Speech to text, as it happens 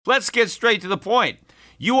Let's get straight to the point.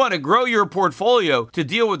 You want to grow your portfolio to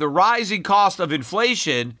deal with the rising cost of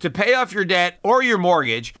inflation, to pay off your debt or your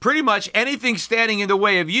mortgage, pretty much anything standing in the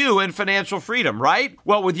way of you and financial freedom, right?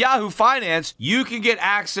 Well, with Yahoo Finance, you can get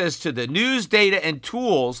access to the news, data, and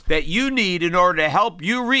tools that you need in order to help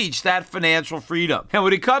you reach that financial freedom. And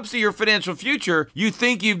when it comes to your financial future, you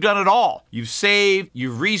think you've done it all. You've saved,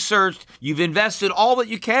 you've researched, you've invested all that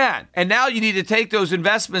you can. And now you need to take those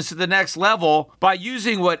investments to the next level by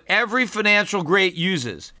using what every financial great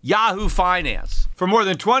uses. Yahoo Finance. For more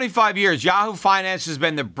than 25 years, Yahoo Finance has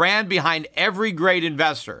been the brand behind every great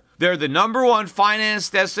investor. They're the #1 finance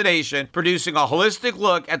destination, producing a holistic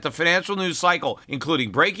look at the financial news cycle,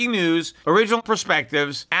 including breaking news, original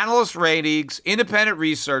perspectives, analyst ratings, independent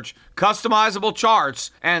research, customizable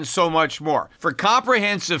charts, and so much more. For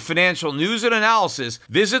comprehensive financial news and analysis,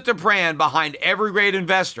 visit the brand behind every great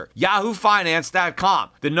investor, yahoofinance.com,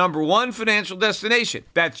 the #1 financial destination.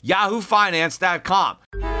 That's yahoofinance.com.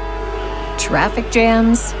 Traffic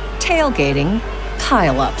jams, tailgating,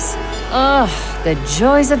 pileups. Ugh, the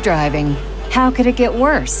joys of driving. How could it get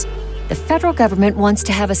worse? The federal government wants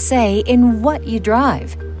to have a say in what you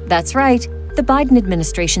drive. That's right. The Biden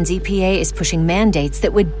administration's EPA is pushing mandates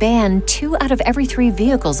that would ban 2 out of every 3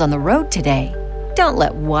 vehicles on the road today. Don't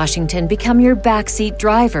let Washington become your backseat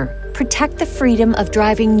driver. Protect the freedom of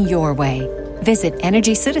driving your way. Visit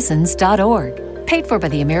EnergyCitizens.org. Paid for by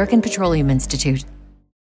the American Petroleum Institute.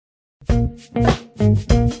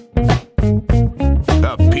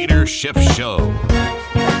 The Peter Schiff Show.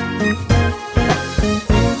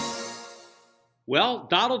 Well,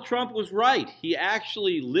 Donald Trump was right. He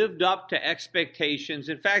actually lived up to expectations.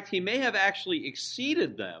 In fact, he may have actually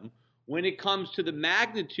exceeded them when it comes to the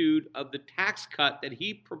magnitude of the tax cut that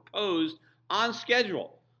he proposed on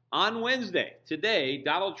schedule. On Wednesday, today,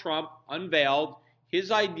 Donald Trump unveiled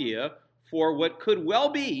his idea for what could well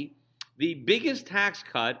be the biggest tax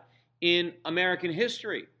cut in American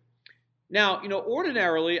history. Now,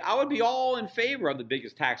 ordinarily, I would be all in favor of the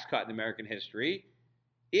biggest tax cut in American history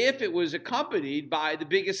if it was accompanied by the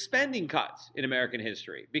biggest spending cuts in American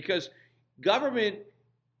history, because government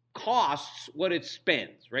costs what it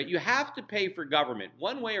spends, right? You have to pay for government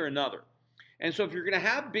one way or another. And so if you're going to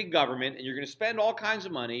have big government and you're going to spend all kinds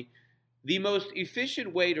of money, the most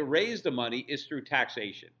efficient way to raise the money is through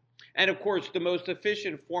taxation. And of course, the most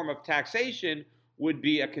efficient form of taxation would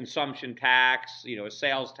be a consumption tax, a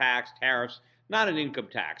sales tax, tariffs, not an income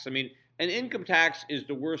tax. I mean, an income tax is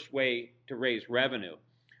the worst way to raise revenue.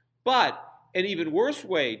 But an even worse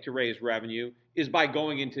way to raise revenue is by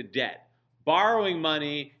going into debt, borrowing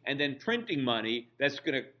money and then printing money that's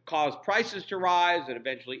going to cause prices to rise and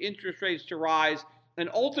eventually interest rates to rise,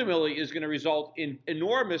 and ultimately is going to result in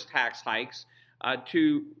enormous tax hikes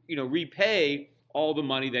to repay all the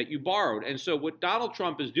money that you borrowed. And so what Donald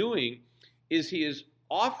Trump is doing is he is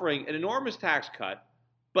offering an enormous tax cut,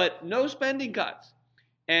 but no spending cuts.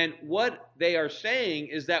 And what they are saying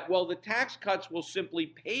is that, well, the tax cuts will simply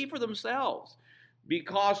pay for themselves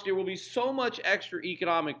because there will be so much extra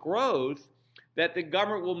economic growth that the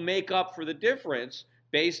government will make up for the difference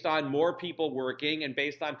based on more people working and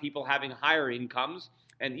based on people having higher incomes.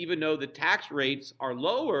 And even though the tax rates are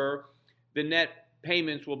lower, the net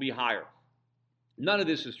payments will be higher. None of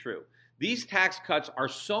this is true. These tax cuts are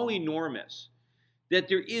so enormous that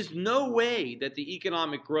there is no way that the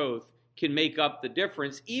economic growth can make up the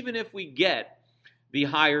difference, even if we get the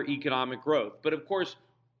higher economic growth. But of course,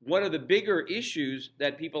 one of the bigger issues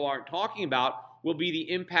that people aren't talking about will be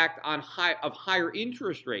the impact on higher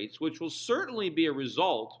interest rates, which will certainly be a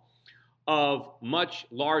result of much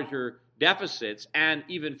larger deficits and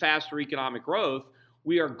even faster economic growth.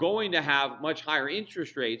 We are going to have much higher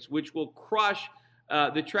interest rates, which will crush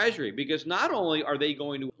the Treasury, because not only are they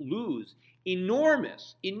going to lose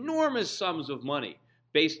enormous sums of money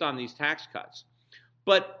based on these tax cuts,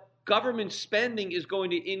 but government spending is going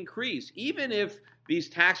to increase. Even if these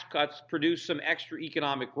tax cuts produce some extra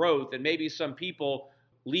economic growth and maybe some people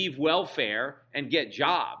leave welfare and get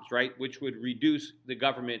jobs, right, which would reduce the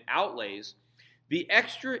government outlays, the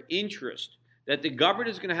extra interest that the government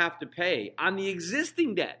is going to have to pay on the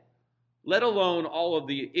existing debt, let alone all of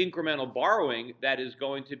the incremental borrowing that is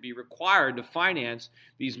going to be required to finance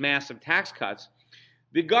these massive tax cuts,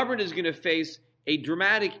 the government is going to face a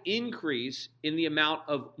dramatic increase in the amount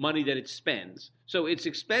of money that it spends. So its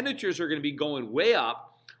expenditures are going to be going way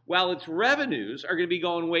up, while its revenues are going to be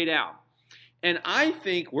going way down. And I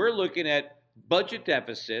think we're looking at budget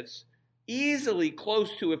deficits easily close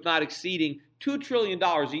to, if not exceeding, $2 trillion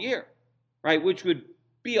a year, right? Which would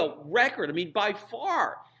be a record. I mean, by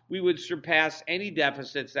far, we would surpass any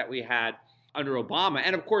deficits that we had under Obama.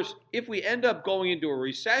 And of course, if we end up going into a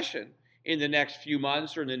recession in the next few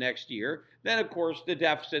months or in the next year, then of course the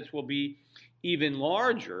deficits will be even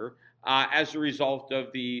larger as a result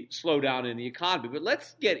of the slowdown in the economy. But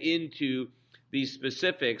let's get into the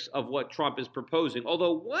specifics of what Trump is proposing.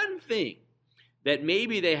 Although one thing that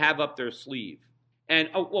maybe they have up their sleeve, and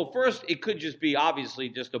first, it could just be obviously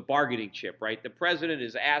just a bargaining chip, right? The president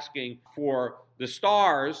is asking for the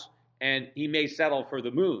stars and he may settle for the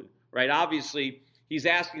moon, right? Obviously, he's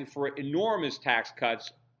asking for enormous tax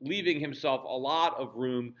cuts, leaving himself a lot of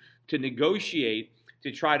room to negotiate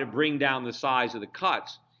to try to bring down the size of the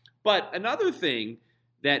cuts. But another thing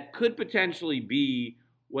that could potentially be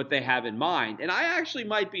what they have in mind, and I actually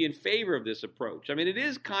might be in favor of this approach. I mean, it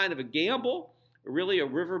is kind of a gamble, really a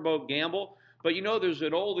riverboat gamble, but there's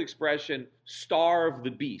an old expression, starve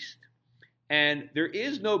the beast. And there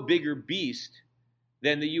is no bigger beast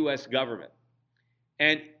than the U.S. government.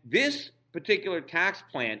 And this particular tax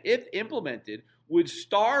plan, if implemented, would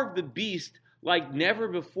starve the beast like never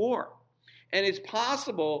before. And it's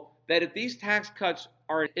possible that if these tax cuts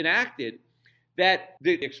are enacted, that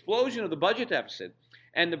the explosion of the budget deficit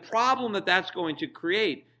and the problem that that's going to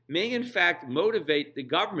create may in fact motivate the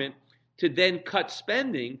government to then cut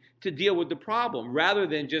spending to deal with the problem rather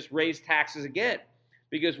than just raise taxes again.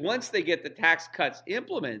 Because once they get the tax cuts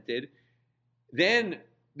implemented, then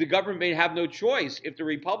the government may have no choice. If the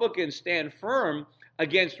Republicans stand firm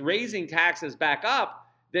against raising taxes back up,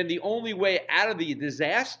 then the only way out of the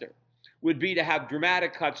disaster would be to have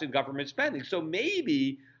dramatic cuts in government spending. So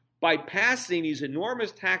maybe by passing these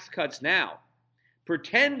enormous tax cuts now,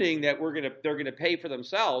 pretending that they're gonna pay for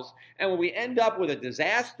themselves, and when we end up with a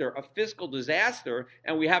disaster, a fiscal disaster,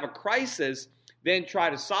 and we have a crisis, then try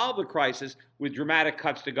to solve the crisis with dramatic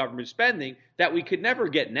cuts to government spending that we could never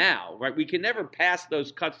get now, right? We can never pass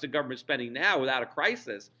those cuts to government spending now without a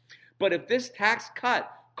crisis. But if this tax cut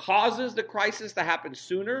causes the crisis to happen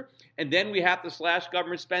sooner, and then we have to slash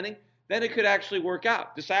government spending, then it could actually work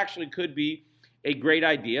out. This actually could be a great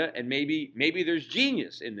idea, and maybe there's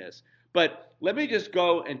genius in this. But let me just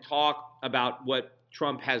go and talk about what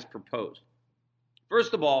Trump has proposed.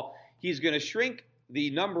 First of all, he's going to shrink the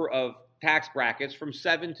number of tax brackets from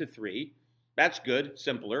 7 to 3. That's good,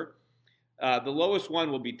 simpler. The lowest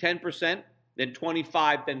one will be 10%, then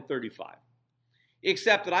 25%, then 35%.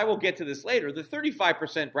 Except that I will get to this later. The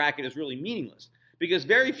 35% bracket is really meaningless because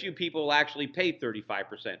very few people will actually pay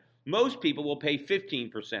 35%. Most people will pay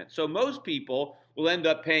 15%. So most people will end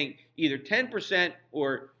up paying either 10%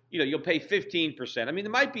 or you'll pay 15%. I mean,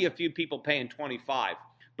 there might be a few people paying 25,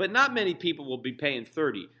 but not many people will be paying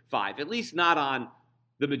 35, at least not on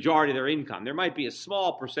the majority of their income. There might be a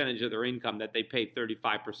small percentage of their income that they pay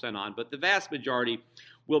 35% on, but the vast majority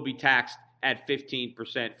will be taxed at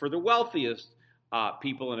 15% for the wealthiest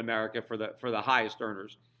people in America, for the highest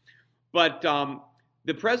earners. But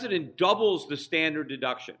the president doubles the standard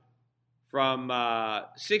deduction from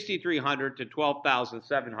 $6,300 to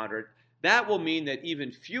 $12,700. That will mean that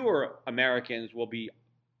even fewer Americans will be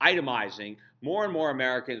itemizing. More and more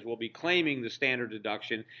Americans will be claiming the standard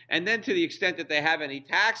deduction. And then to the extent that they have any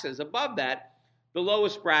taxes above that, the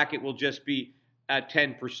lowest bracket will just be at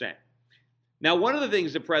 10%. Now, one of the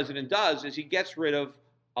things the president does is he gets rid of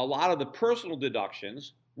a lot of the personal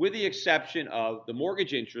deductions, with the exception of the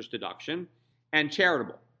mortgage interest deduction and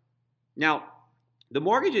charitable. Now, the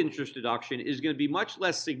mortgage interest deduction is going to be much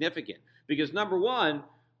less significant because, number one,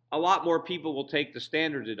 a lot more people will take the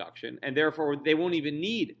standard deduction, and therefore they won't even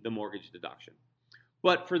need the mortgage deduction.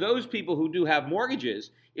 But for those people who do have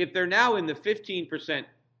mortgages, if they're now in the 15%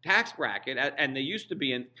 tax bracket, and they used to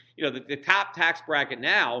be in, the top tax bracket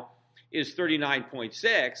now is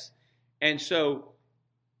 39.6, and so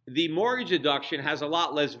the mortgage deduction has a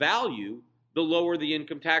lot less value the lower the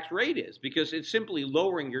income tax rate is, because it's simply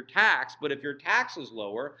lowering your tax. But if your tax is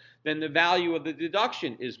lower, then the value of the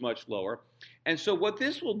deduction is much lower. And so what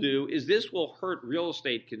this will do is this will hurt real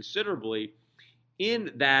estate considerably,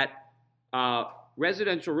 in that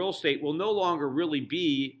residential real estate will no longer really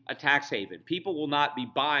be a tax haven. People will not be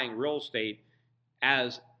buying real estate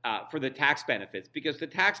as for the tax benefits, because the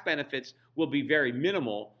tax benefits will be very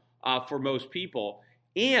minimal for most people.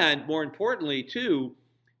 And more importantly, too,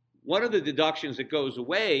 one of the deductions that goes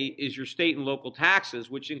away is your state and local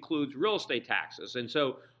taxes, which includes real estate taxes. And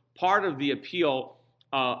so part of the appeal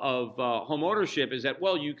of home ownership is that,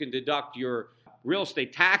 well, you can deduct your real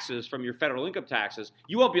estate taxes from your federal income taxes.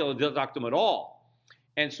 You won't be able to deduct them at all.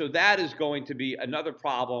 And so that is going to be another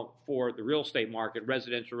problem for the real estate market,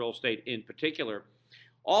 residential real estate in particular.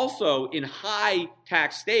 Also, in high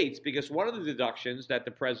tax states, because one of the deductions that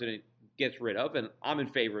the president gets rid of, and I'm in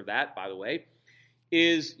favor of that, by the way,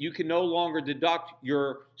 is you can no longer deduct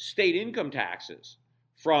your state income taxes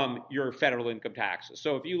from your federal income taxes.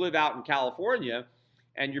 So if you live out in California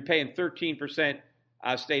and you're paying 13%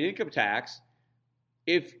 state income tax,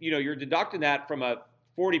 if you're deducting that from a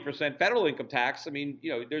 40% federal income tax, I mean,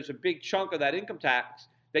 there's a big chunk of that income tax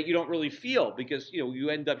that you don't really feel because, you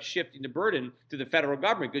end up shifting the burden to the federal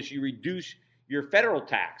government because you reduce your federal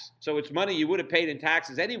tax. So it's money you would have paid in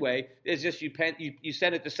taxes anyway. It's just you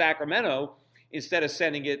send it to Sacramento instead of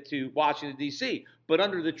sending it to Washington, D.C. But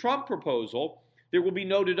under the Trump proposal, there will be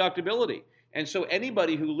no deductibility. And so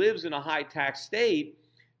anybody who lives in a high tax state,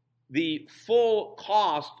 the full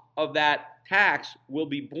cost of that tax will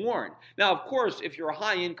be borne. Now, of course, if you're a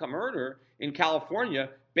high income earner in California,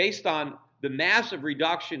 based on the massive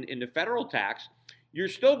reduction in the federal tax, you're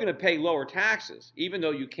still going to pay lower taxes, even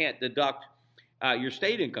though you can't deduct your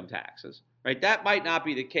state income taxes, right? That might not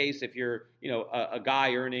be the case if you're, a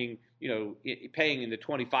guy earning, paying in the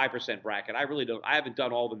 25% bracket. I haven't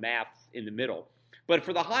done all the math in the middle. But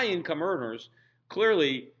for the high income earners,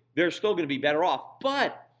 clearly they're still going to be better off.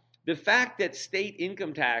 But the fact that state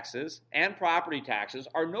income taxes and property taxes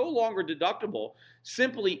are no longer deductible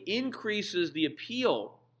simply increases the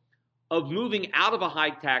appeal of moving out of a high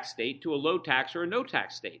tax state to a low tax or a no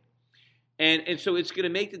tax state. And so it's going to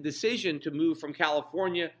make the decision to move from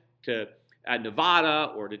California to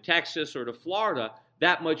Nevada or to Texas or to Florida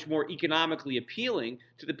that much more economically appealing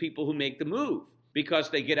to the people who make the move because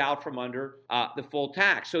they get out from under the full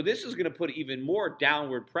tax. So this is going to put even more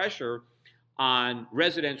downward pressure on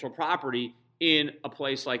residential property in a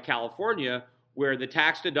place like California where the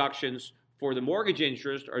tax deductions for the mortgage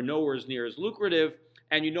interest are nowhere near as lucrative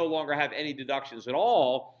and you no longer have any deductions at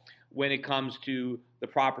all when it comes to the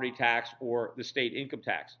property tax or the state income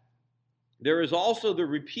tax. There is also the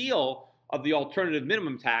repeal of the alternative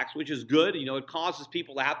minimum tax, which is good. It causes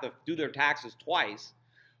people to have to do their taxes twice.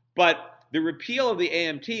 But the repeal of the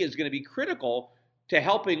AMT is going to be critical to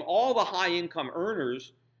helping all the high income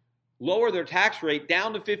earners lower their tax rate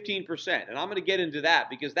down to 15%. And I'm going to get into that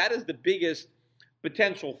because that is the biggest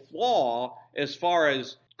potential flaw as far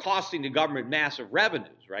as costing the government massive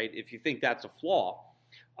revenues, right? If you think that's a flaw.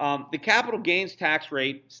 The capital gains tax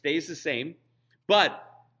rate stays the same, but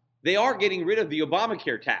they are getting rid of the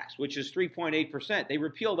Obamacare tax, which is 3.8%. They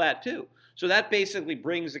repeal that too. So that basically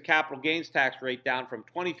brings the capital gains tax rate down from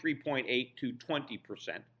 23.8% to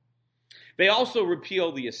 20%. They also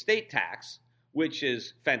repeal the estate tax, which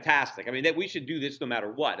is fantastic. I mean, we should do this no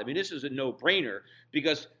matter what. I mean, this is a no-brainer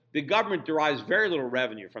because the government derives very little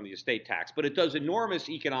revenue from the estate tax, but it does enormous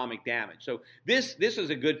economic damage. So this is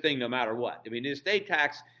a good thing no matter what. I mean, the estate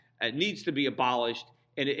tax needs to be abolished,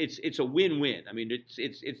 and it's a win-win. I mean,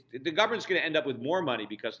 it's the government's going to end up with more money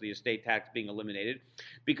because of the estate tax being eliminated,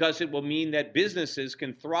 because it will mean that businesses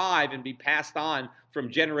can thrive and be passed on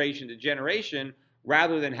from generation to generation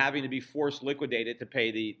rather than having to be forced liquidated to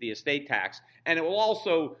pay the estate tax. And it will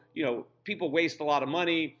also, people waste a lot of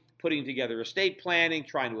money putting together estate planning,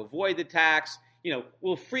 trying to avoid the tax,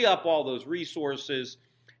 will free up all those resources.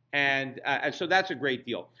 And so that's a great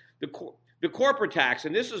deal. The corporate tax,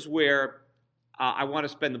 and this is where I want to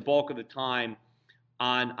spend the bulk of the time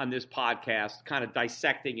on this podcast, kind of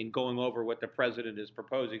dissecting and going over what the president is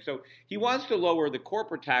proposing. So he wants to lower the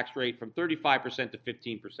corporate tax rate from 35% to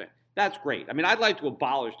 15%. That's great. I mean, I'd like to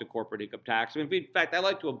abolish the corporate income tax. I mean, in fact, I'd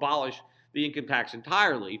like to abolish the income tax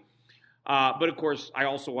entirely. But of course, I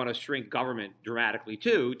also want to shrink government dramatically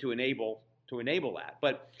too to enable that.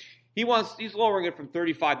 But he's lowering it from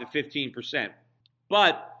 35 to 15%.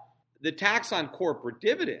 But the tax on corporate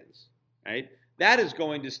dividends, right? That is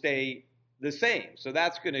going to stay the same. So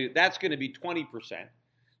that's going to be 20%.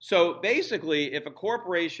 So basically, if a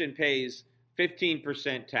corporation pays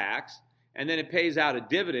 15% tax and then it pays out a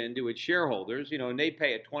dividend to its shareholders, and they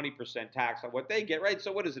pay a 20% tax on what they get, right?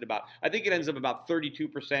 So what is it about? I think it ends up about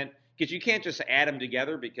 32%, because you can't just add them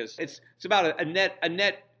together because it's about a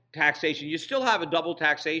net taxation. You still have a double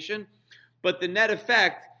taxation, but the net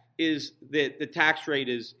effect is that the tax rate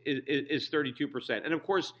is 32%. And of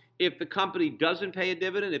course, if the company doesn't pay a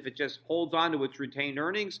dividend, if it just holds on to its retained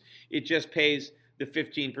earnings, it just pays the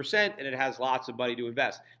 15% and it has lots of money to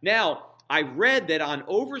invest. Now, I read that on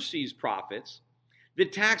overseas profits, the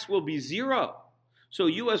tax will be zero. So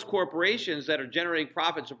U.S. corporations that are generating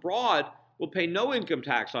profits abroad will pay no income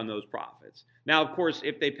tax on those profits. Now, of course,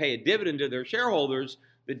 if they pay a dividend to their shareholders,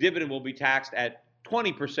 the dividend will be taxed at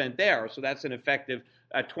 20% there. So that's an effective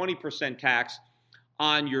 20% tax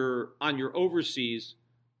on your overseas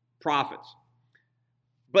profits.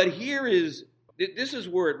 But this is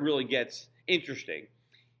where it really gets interesting,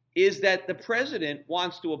 is that the president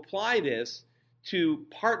wants to apply this to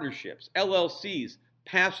partnerships, LLCs,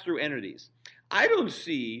 pass-through entities. I don't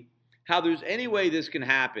see how there's any way this can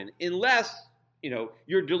happen unless,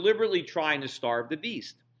 you're deliberately trying to starve the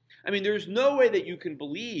beast. I mean, there's no way that you can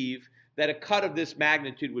believe that a cut of this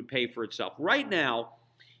magnitude would pay for itself. Right now,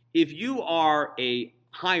 if you are a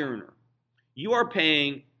high earner, you are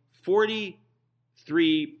paying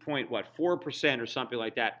 43.4% or something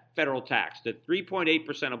like that federal tax, the 3.8%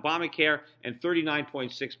 Obamacare and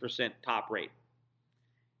 39.6% top rate.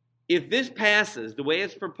 If this passes the way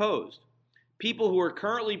it's proposed, people who are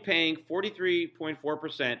currently paying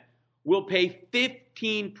 43.4% will pay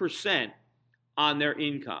 15% on their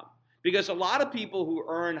income. Because a lot of people who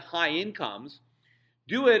earn high incomes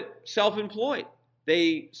do it self-employed.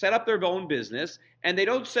 They set up their own business, and they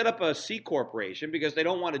don't set up a C corporation because they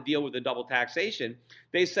don't want to deal with the double taxation.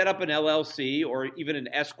 They set up an LLC or even an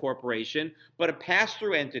S corporation, but a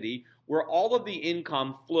pass-through entity where all of the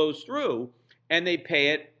income flows through, and they pay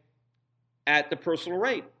it at the personal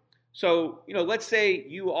rate. So, let's say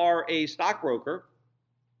you are a stockbroker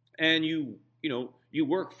and you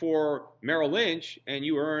work for Merrill Lynch and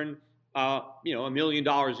you earn, $1 million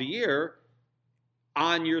a year.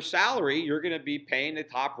 On your salary, you're going to be paying the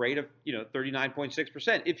top rate of,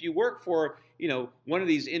 39.6%. If you work for, one of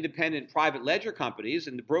these independent private ledger companies,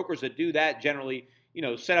 and the brokers that do that generally,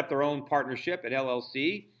 set up their own partnership at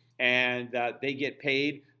LLC, and they get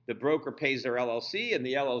paid. The broker pays their LLC, and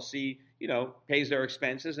the LLC, pays their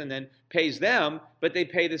expenses and then pays them, but they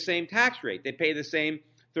pay the same tax rate. They pay the same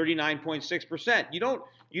 39.6%.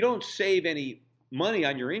 You don't save any money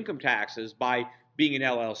on your income taxes by being an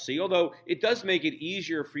LLC, although it does make it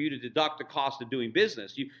easier for you to deduct the cost of doing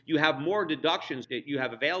business. You have more deductions that you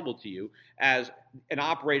have available to you as an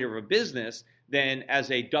operator of a business than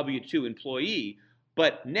as a W-2 employee.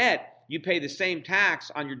 But net, you pay the same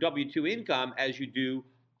tax on your W-2 income as you do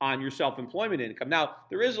on your self-employment income. Now,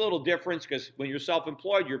 there is a little difference because when you're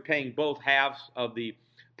self-employed, you're paying both halves of the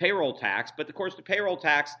payroll tax. But of course, the payroll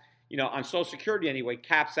tax, on Social Security anyway,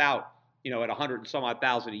 caps out, at 100 and some odd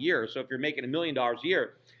thousand a year. So if you're making $1 million a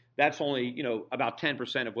year, that's only, about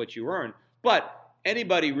 10% of what you earn. But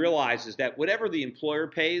anybody realizes that whatever the employer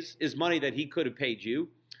pays is money that he could have paid you.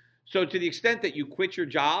 So to the extent that you quit your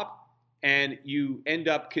job and you end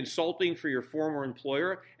up consulting for your former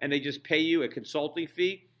employer and they just pay you a consulting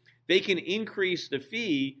fee, they can increase the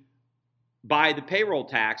fee by the payroll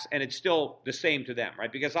tax, and it's still the same to them,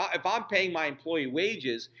 right? Because if I'm paying my employee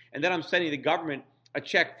wages and then I'm sending the government a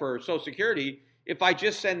check for Social Security, if I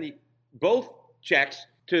just send both checks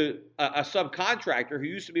to a subcontractor who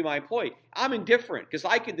used to be my employee, I'm indifferent because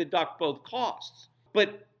I can deduct both costs.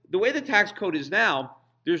 But the way the tax code is now,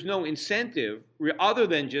 there's no incentive other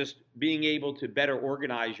than just being able to better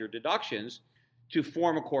organize your deductions to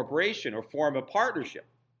form a corporation or form a partnership.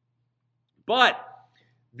 But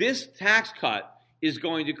this tax cut is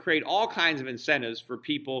going to create all kinds of incentives for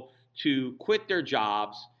people to quit their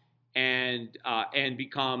jobs and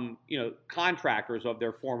become, contractors of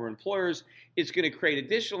their former employers. It's going to create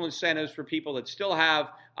additional incentives for people that still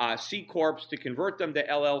have C corps to convert them to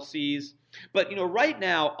LLCs. But right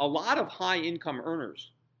now, a lot of high-income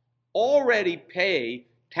earners already pay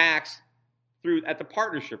tax at the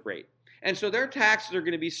partnership rate, and so their taxes are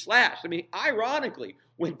going to be slashed. I mean, ironically,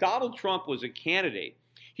 when Donald Trump was a candidate,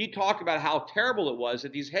 he talked about how terrible it was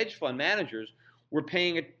that these hedge fund managers were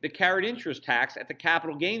paying the carried interest tax at the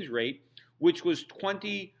capital gains rate, which was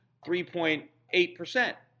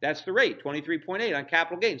 23.8%. That's the rate, 23.8 on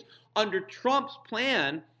capital gains. Under Trump's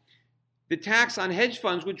plan, the tax on hedge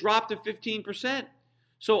funds would drop to 15%.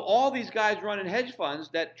 So all these guys running hedge funds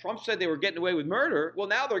that Trump said they were getting away with murder, well,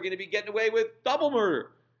 now they're going to be getting away with double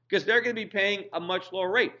murder because they're going to be paying a much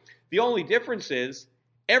lower rate. The only difference is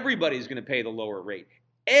everybody's going to pay the lower rate.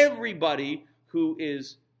 Everybody who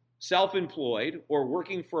is self-employed or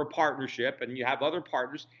working for a partnership, and you have other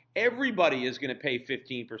partners, everybody is going to pay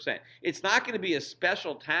 15%. It's not going to be a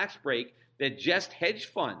special tax break that just hedge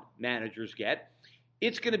fund managers get.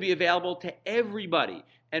 It's going to be available to everybody.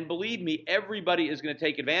 And believe me, everybody is going to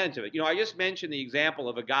take advantage of it. I just mentioned the example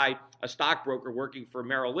of a stockbroker working for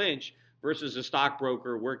Merrill Lynch versus a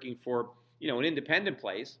stockbroker working for, an independent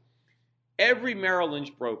place. Every Merrill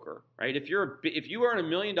Lynch broker, right? If you earn $1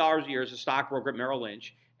 million a year as a stockbroker at Merrill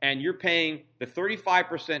Lynch, and you're paying the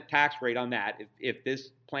 35% tax rate on that if this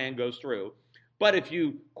plan goes through. But if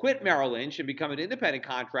you quit Merrill Lynch and become an independent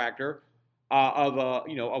contractor of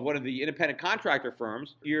one of the independent contractor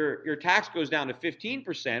firms, your tax goes down to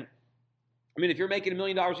 15%. I mean, if you're making $1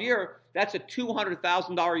 million a year, that's a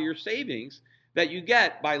 $200,000 a year savings that you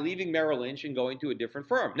get by leaving Merrill Lynch and going to a different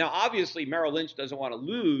firm. Now, obviously, Merrill Lynch doesn't want to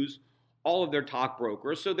lose all of their top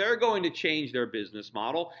brokers. So they're going to change their business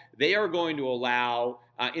model. They are going to allow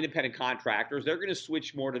independent contractors. They're going to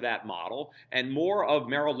switch more to that model, and more of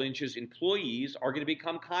Merrill Lynch's employees are going to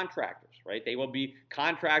become contractors, right? They will be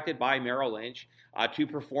contracted by Merrill Lynch to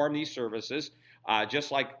perform these services,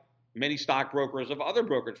 just like many stockbrokers of other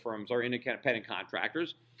brokerage firms are independent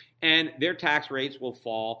contractors, and their tax rates will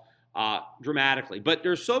fall dramatically. But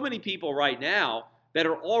there's so many people right now that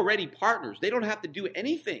are already partners. They don't have to do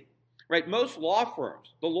anything. Right, most law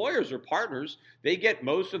firms, the lawyers are partners. They get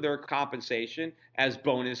most of their compensation as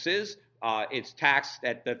bonuses. It's taxed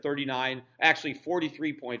at the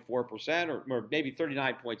 43.4%, or maybe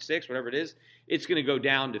 39.6, whatever it is. It's going to go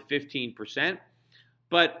down to 15%.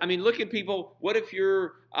 But I mean, look at people. What if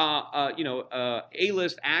you're,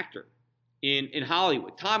 A-list actor in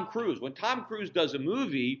Hollywood? Tom Cruise. When Tom Cruise does a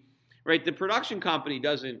movie, right, the production company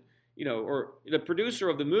doesn't. Or the producer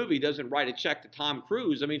of the movie doesn't write a check to Tom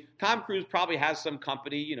Cruise. I mean, Tom Cruise probably has some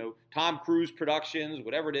company, Tom Cruise Productions,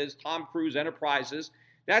 whatever it is, Tom Cruise Enterprises.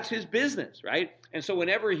 That's his business, right? And so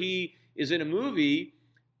whenever he is in a movie,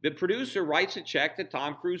 the producer writes a check to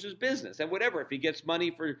Tom Cruise's business. And whatever, if he gets money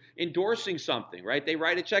for endorsing something, right, they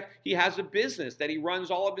write a check. He has a business that he runs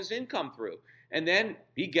all of his income through. And then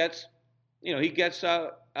he gets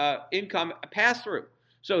income pass-through.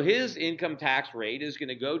 So his income tax rate is going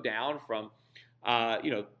to go down from,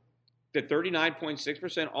 the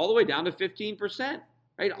 39.6% all the way down to 15%.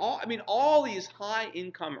 Right? All these high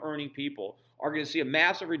income earning people are going to see a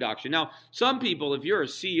massive reduction. Now, some people, if you're a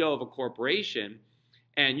CEO of a corporation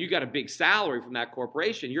and you got a big salary from that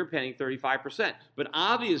corporation, you're paying 35%. But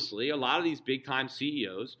obviously, a lot of these big time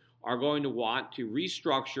CEOs are going to want to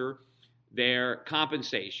restructure their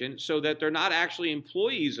compensation so that they're not actually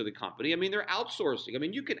employees of the company. I mean, they're outsourcing. I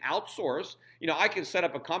mean, you can outsource. I can set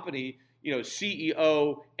up a company,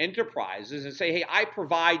 CEO Enterprises, and say, hey, I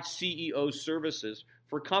provide CEO services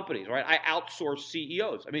for companies, right? I outsource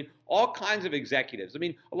CEOs. I mean, all kinds of executives. I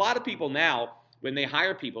mean, a lot of people now, when they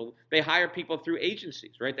hire people through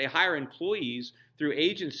agencies, right? They hire employees through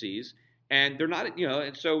agencies, and they're not,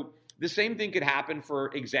 and so the same thing could happen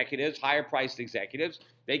for executives, higher-priced executives.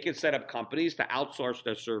 They could set up companies to outsource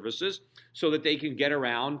their services so that they can get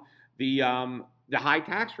around the high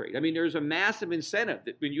tax rate. I mean, there's a massive incentive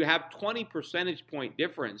that when you have 20 percentage point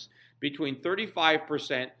difference between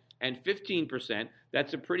 35% and 15%,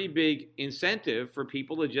 that's a pretty big incentive for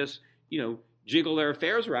people to just, jiggle their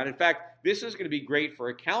affairs around. In fact, this is going to be great for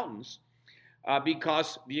accountants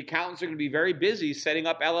because the accountants are going to be very busy setting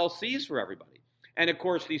up LLCs for everybody. And, of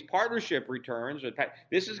course, these partnership returns,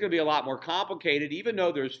 this is going to be a lot more complicated. Even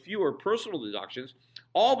though there's fewer personal deductions,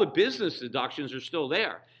 all the business deductions are still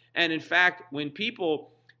there. And, in fact, when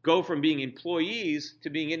people go from being employees to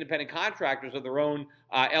being independent contractors of their own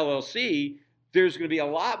LLC, there's going to be a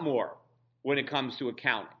lot more when it comes to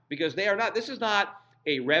accounting. Because this is not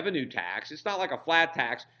a revenue tax. It's not like a flat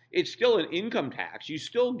tax. It's still an income tax. You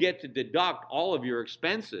still get to deduct all of your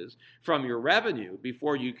expenses from your revenue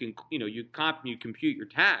before you can, you compute your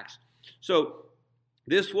tax. So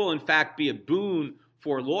this will, in fact, be a boon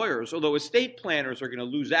for lawyers, although estate planners are going to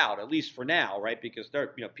lose out, at least for now, right? Because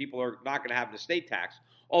people are not going to have an estate tax.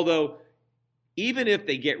 Although, even if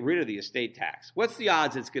they get rid of the estate tax, what's the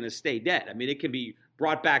odds it's going to stay dead? I mean, it can be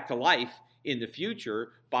brought back to life in the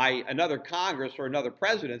future by another Congress or another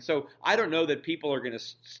president. So I don't know that people are going to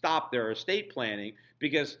stop their estate planning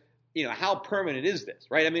because, how permanent is this,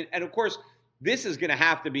 right? I mean, and of course, this is going to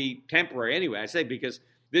have to be temporary anyway, I say, because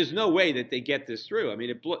there's no way that they get this through. I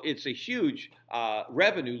mean, it's a huge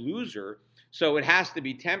revenue loser, so it has to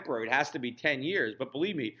be temporary. It has to be 10 years. But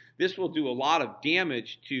believe me, this will do a lot of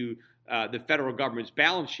damage to the federal government's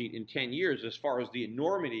balance sheet in 10 years as far as the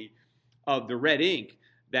enormity of the red ink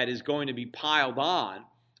that is going to be piled on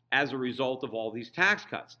as a result of all these tax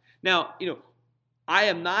cuts. Now, I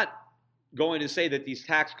am not going to say that these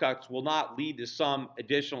tax cuts will not lead to some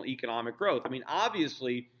additional economic growth. I mean,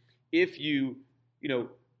 obviously, if you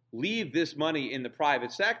leave this money in the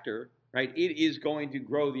private sector, right, it is going to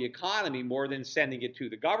grow the economy more than sending it to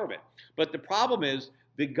the government. But the problem is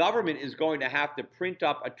the government is going to have to print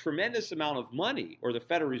up a tremendous amount of money, or the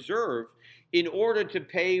Federal Reserve, in order to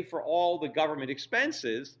pay for all the government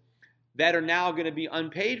expenses that are now going to be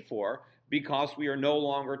unpaid for because we are no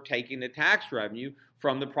longer taking the tax revenue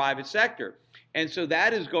from the private sector. And so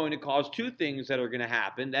that is going to cause two things that are going to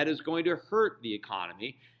happen. That is going to hurt the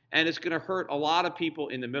economy, and it's going to hurt a lot of people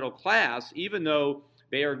in the middle class, even though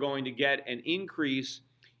they are going to get an increase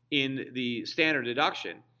in the standard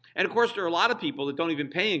deduction. And, of course, there are a lot of people that don't even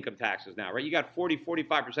pay income taxes now, right? You got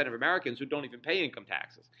 45% of Americans who don't even pay income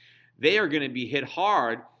taxes. They are going to be hit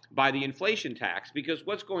hard by the inflation tax, because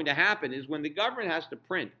what's going to happen is when the government has to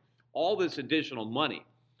print all this additional money,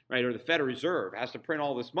 right, or the Federal Reserve has to print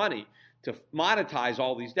all this money to monetize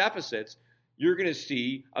all these deficits, you're going to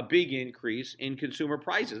see a big increase in consumer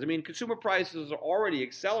prices. I mean, consumer prices are already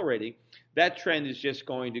accelerating. That trend is just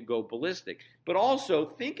going to go ballistic. But also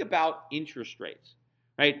think about interest rates,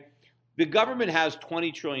 right? The government has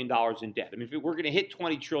 $20 trillion in debt. I mean, if we're going to hit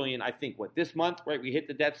 $20 trillion, I think, this month, right? We hit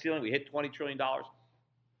the debt ceiling, we hit $20 trillion.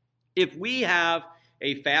 If we have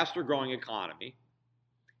a faster growing economy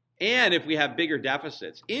and if we have bigger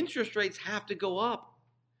deficits, interest rates have to go up.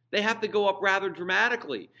 They have to go up rather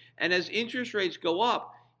dramatically. And as interest rates go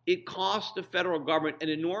up, it costs the federal government an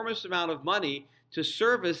enormous amount of money to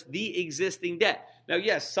service the existing debt. Now,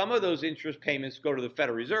 yes, some of those interest payments go to the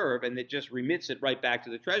Federal Reserve and it just remits it right back to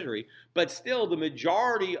the Treasury. But still, the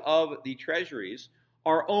majority of the treasuries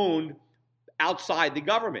are owned outside the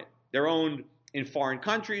government. They're owned in foreign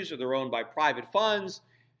countries or they're owned by private funds.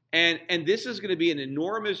 And this is going to be an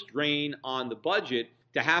enormous drain on the budget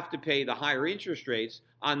to have to pay the higher interest rates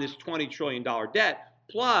on this $20 trillion debt.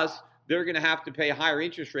 Plus, they're going to have to pay higher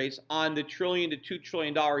interest rates on the $1 trillion to $2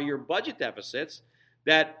 trillion a year budget deficits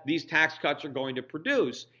that these tax cuts are going to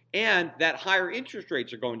produce and that higher interest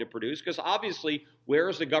rates are going to produce. Because obviously, where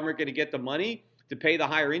is the government going to get the money to pay the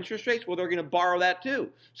higher interest rates? Well, they're going to borrow that too.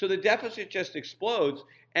 So the deficit just explodes.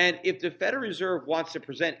 And if the Federal Reserve wants to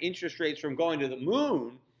prevent interest rates from going to the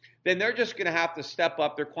moon, then they're just going to have to step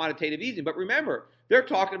up their quantitative easing. But remember, they're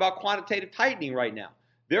talking about quantitative tightening right now.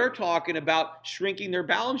 They're talking about shrinking their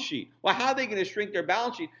balance sheet. Well, how are they going to shrink their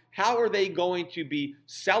balance sheet? How are they going to be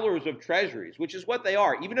sellers of treasuries, which is what they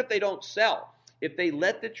are, even if they don't sell? If they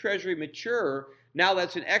let the treasury mature, now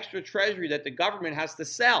that's an extra treasury that the government has to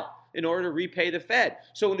sell in order to repay the Fed.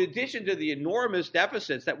 So in addition to the enormous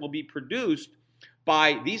deficits that will be produced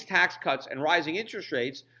by these tax cuts and rising interest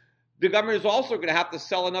rates, the government is also going to have to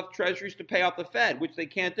sell enough treasuries to pay off the Fed, which they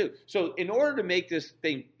can't do. So in order to make this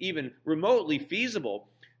thing even remotely feasible,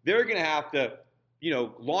 they're going to have to,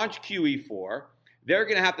 launch QE4. They're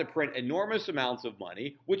going to have to print enormous amounts of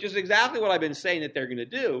money, which is exactly what I've been saying that they're going to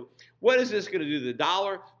do. What is this going to do to the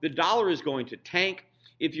dollar? The dollar is going to tank.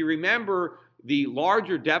 If you remember, the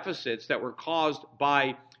larger deficits that were caused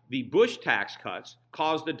by the Bush tax cuts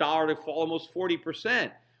caused the dollar to fall almost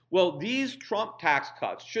 40%. Well, these Trump tax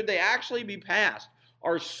cuts, should they actually be passed,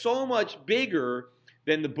 are so much bigger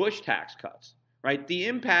than the Bush tax cuts, right? The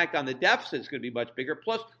impact on the deficit is going to be much bigger.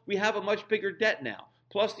 Plus, we have a much bigger debt now.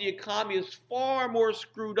 Plus, the economy is far more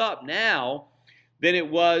screwed up now than it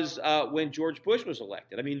was when George Bush was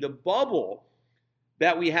elected. I mean, the bubble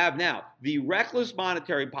that we have now, the reckless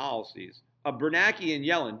monetary policies of Bernanke and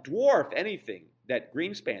Yellen dwarf anything that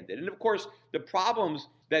Greenspan did. And, of course, the problems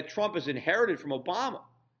that Trump has inherited from Obama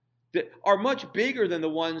that are much bigger than the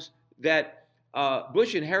ones that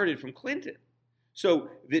Bush inherited from Clinton. So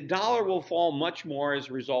the dollar will fall much more as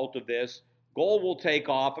a result of this. Gold will take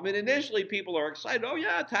off. I mean, initially people are excited. Oh,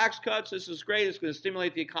 yeah, tax cuts. This is great. It's going to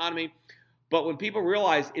stimulate the economy. But when people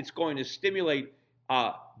realize it's going to stimulate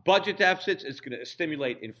budget deficits, it's going to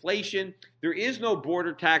stimulate inflation. There is no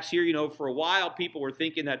border tax here. For a while people were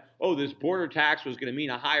thinking that, this border tax was going to mean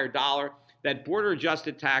a higher dollar. That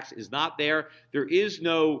border-adjusted tax is not there. There is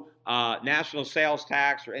no national sales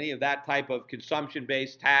tax or any of that type of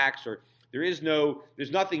consumption-based tax, or there's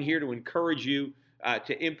nothing here to encourage you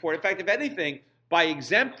to import. In fact, if anything, by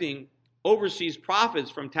exempting overseas profits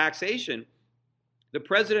from taxation, the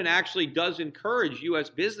president actually does encourage U.S.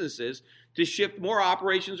 businesses to shift more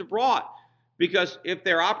operations abroad. Because if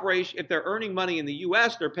they're earning money in the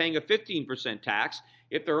U.S., they're paying a 15% tax.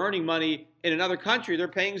 If they're earning money in another country, they're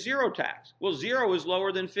paying zero tax. Well, zero is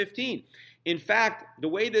lower than 15. In fact, the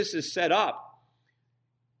way this is set up,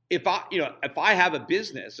 if I have a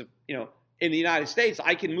business, in the United States,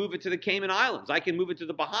 I can move it to the Cayman Islands. I can move it to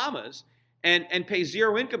the Bahamas and pay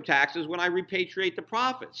zero income taxes when I repatriate the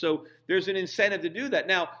profit. So there's an incentive to do that.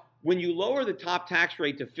 Now, when you lower the top tax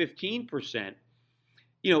rate to 15%,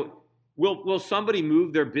 will somebody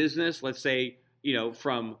move their business, let's say,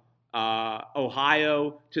 from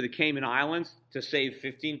Ohio to the Cayman Islands to save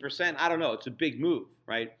 15%? I don't know. It's a big move,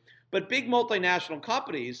 right? But big multinational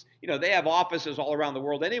companies, they have offices all around the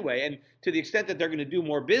world anyway. And to the extent that they're going to do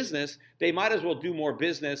more business, they might as well do more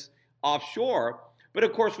business offshore. But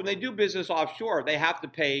of course, when they do business offshore, they have to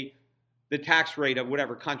pay the tax rate of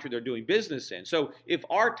whatever country they're doing business in. So if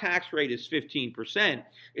our tax rate is 15%,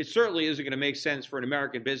 it certainly isn't going to make sense for an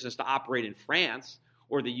American business to operate in France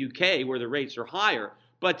or the UK where the rates are higher.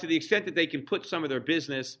 But to the extent that they can put some of their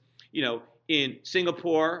business, in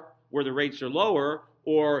Singapore where the rates are lower,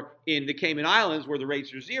 or in the Cayman Islands where the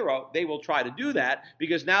rates are zero, they will try to do that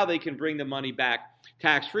because now they can bring the money back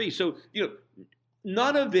tax-free. So,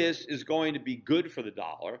 none of this is going to be good for the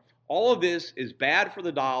dollar. All of this is bad for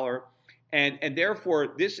the dollar, and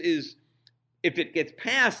therefore this is, if it gets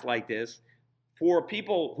passed like this, for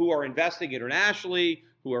people who are investing internationally,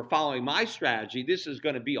 who are following my strategy, this is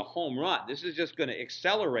going to be a home run. This is just going to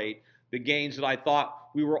accelerate the gains that I thought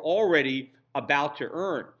we were already about to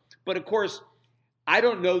earn. But of course, I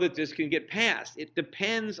don't know that this can get passed. It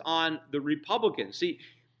depends on the Republicans. See,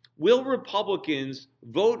 will Republicans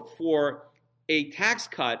vote for a tax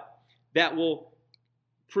cut that will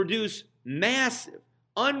produce massive,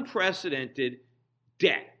 unprecedented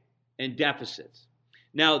debt and deficits?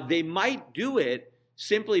 Now, they might do it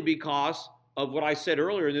simply because of what I said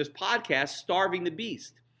earlier in this podcast, starving the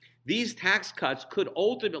beast. These tax cuts could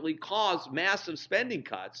ultimately cause massive spending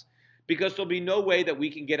cuts because there'll be no way that we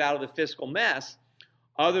can get out of the fiscal mess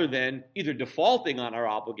other than either defaulting on our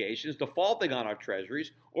obligations, defaulting on our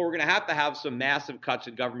treasuries, or we're going to have some massive cuts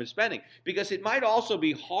in government spending. Because it might also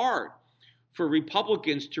be hard for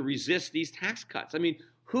Republicans to resist these tax cuts. I mean,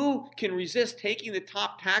 who can resist taking the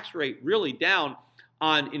top tax rate really down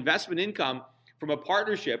on investment income from a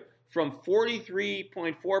partnership from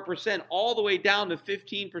 43.4% all the way down to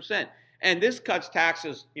 15%? And this cuts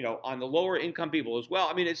taxes, on the lower income people as well.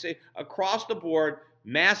 I mean, it's across the board,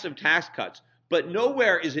 massive tax cuts. But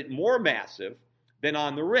nowhere is it more massive than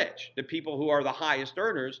on the rich, the people who are the highest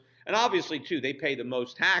earners. And obviously, too, they pay the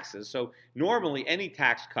most taxes. So normally any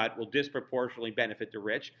tax cut will disproportionately benefit the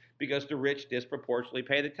rich because the rich disproportionately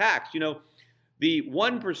pay the tax. The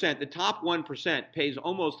 1%, the top 1% pays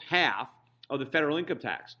almost half of the federal income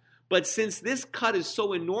tax. But since this cut is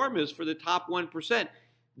so enormous for the top 1%,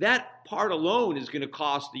 that part alone is going to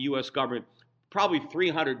cost the U.S. government probably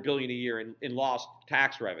 $300 billion a year in lost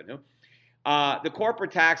tax revenue. The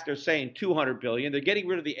corporate tax, they're saying $200 billion. They're getting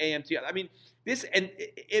rid of the AMT.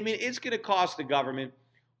 It's going to cost the government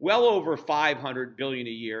well over $500 billion a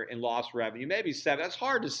year in lost revenue, maybe $7. That's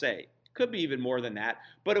hard to say. Could be even more than that.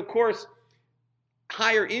 But of course,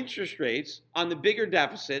 higher interest rates on the bigger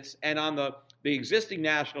deficits and on the existing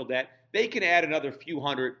national debt, they can add another few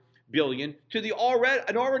hundred billion to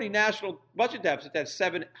an already national budget deficit that's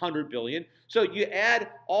 $700 billion. So you add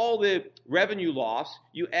all the revenue loss,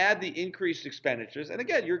 you add the increased expenditures, and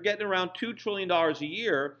again, you're getting around $2 trillion a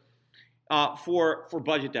year for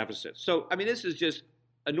budget deficits. So, this is just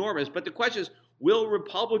enormous. But the question is, will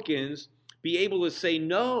Republicans be able to say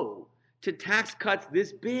no to tax cuts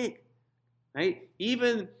this big? Right?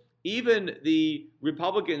 Even the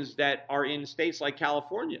Republicans that are in states like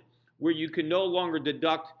California, where you can no longer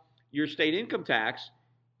deduct your state income tax,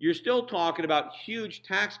 you're still talking about huge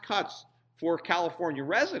tax cuts for California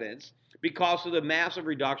residents because of the massive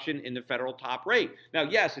reduction in the federal top rate. Now,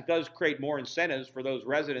 yes, it does create more incentives for those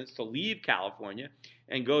residents to leave California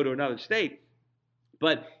and go to another state.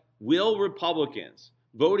 But will Republicans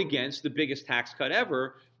vote against the biggest tax cut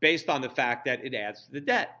ever based on the fact that it adds to the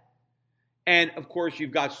debt? And, of course,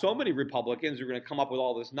 you've got so many Republicans who are going to come up with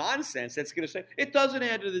all this nonsense that's going to say, it doesn't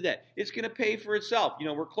add to the debt. It's going to pay for itself.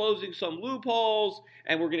 We're closing some loopholes,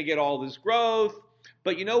 and we're going to get all this growth.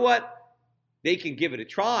 But you know what? They can give it a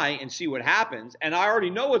try and see what happens. And I already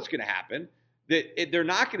know what's going to happen. They're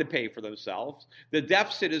not going to pay for themselves. The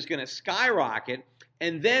deficit is going to skyrocket.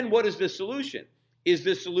 And then what is the solution? Is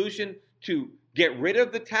the solution to get rid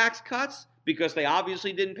of the tax cuts because they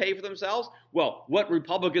obviously didn't pay for themselves? Well, what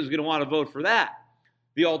Republicans are going to want to vote for that?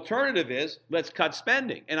 The alternative is, let's cut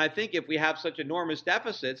spending. And I think if we have such enormous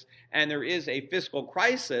deficits and there is a fiscal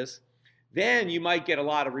crisis, then you might get a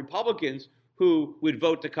lot of Republicans who would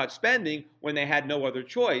vote to cut spending when they had no other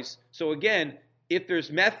choice. So again, if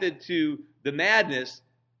there's method to the madness,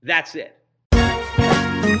 that's it.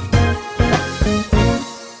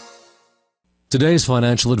 Today's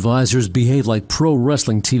financial advisors behave like pro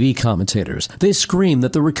wrestling TV commentators. They scream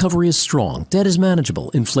that the recovery is strong, debt is manageable,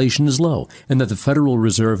 inflation is low, and that the Federal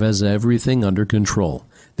Reserve has everything under control.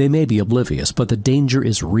 They may be oblivious, but the danger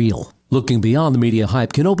is real. Looking beyond the media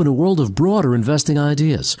hype can open a world of broader investing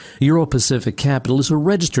ideas. Euro Pacific Capital is a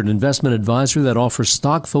registered investment advisor that offers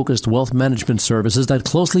stock-focused wealth management services that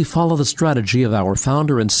closely follow the strategy of our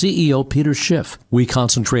founder and CEO, Peter Schiff. We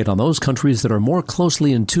concentrate on those countries that are more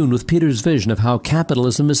closely in tune with Peter's vision of how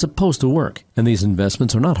capitalism is supposed to work. And these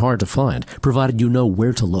investments are not hard to find, provided you know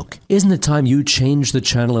where to look. Isn't it time you change the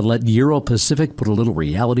channel and let Euro Pacific put a little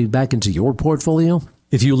reality back into your portfolio?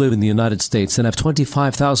 If you live in the United States and have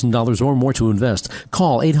 $25,000 or more to invest,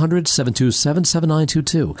 call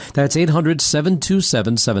 800-727-7922. That's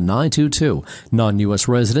 800-727-7922. Non-U.S.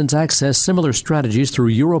 residents access similar strategies through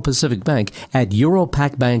Euro Pacific Bank at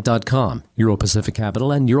europacbank.com. Euro Pacific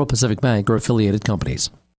Capital and Euro Pacific Bank are affiliated companies.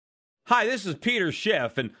 Hi, this is Peter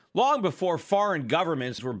Schiff, and long before foreign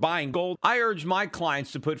governments were buying gold, I urged my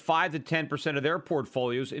clients to put 5 to 10% of their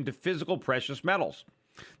portfolios into physical precious metals.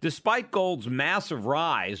 Despite gold's massive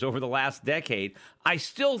rise over the last decade, I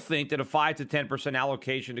still think that a 5 to 10%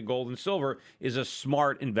 allocation to gold and silver is a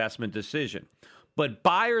smart investment decision. But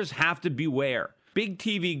buyers have to beware. Big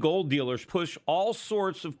TV gold dealers push all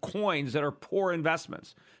sorts of coins that are poor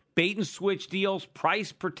investments. Bait and switch deals,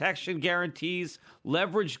 price protection guarantees,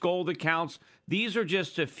 leveraged gold accounts. These are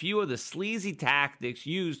just a few of the sleazy tactics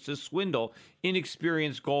used to swindle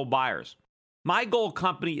inexperienced gold buyers. My gold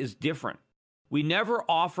company is different. We never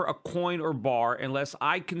offer a coin or bar unless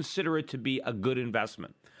I consider it to be a good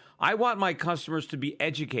investment. I want my customers to be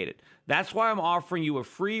educated. That's why I'm offering you a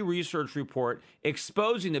free research report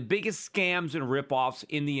exposing the biggest scams and ripoffs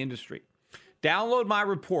in the industry. Download my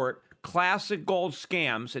report, Classic Gold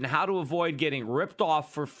Scams and How to Avoid Getting Ripped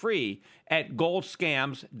Off, for free at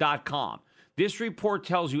goldscams.com. This report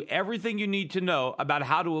tells you everything you need to know about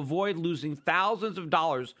how to avoid losing thousands of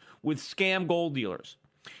dollars with scam gold dealers.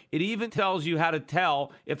 It even tells you how to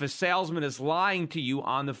tell if a salesman is lying to you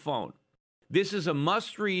on the phone. This is a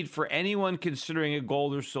must-read for anyone considering a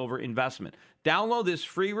gold or silver investment. Download this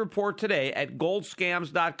free report today at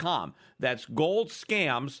goldscams.com. That's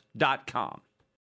goldscams.com.